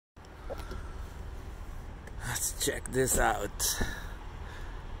Let's check this out.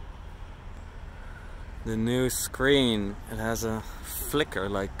 The new screen, it has a flicker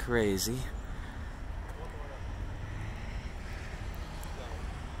like crazy.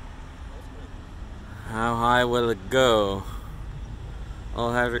 How high will it go?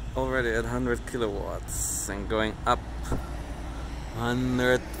 Already at 100 kilowatts and going up.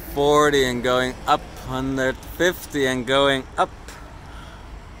 140 and going up. 150 and going up.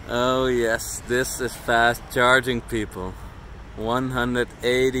 Oh yes, this is fast charging, people.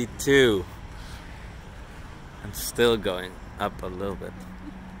 182 and still going up a little bit.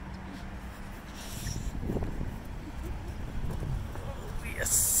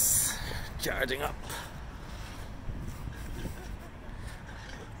 Yes, charging up.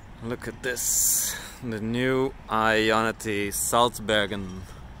 Look at this, the new Ionity Salzbergen.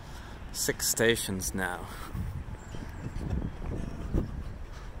 6 stations now.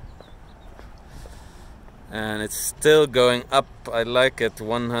 And it's still going up. I like it.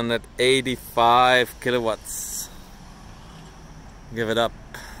 185 kilowatts. Give it up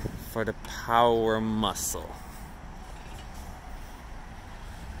for the power muscle.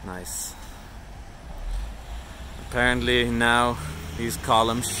 Nice. Apparently now these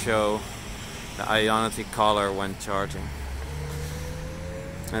columns show the Ionity color when charging.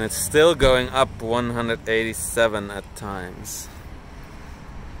 And it's still going up 187 at times.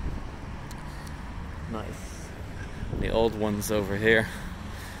 Nice. The old ones over here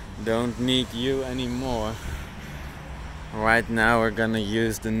don't need you anymore. Right now we're gonna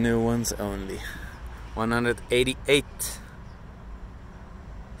use the new ones only. 188.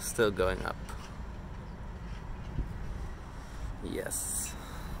 Still going up. Yes.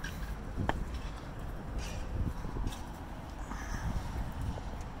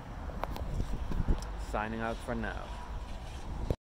 Signing out for now.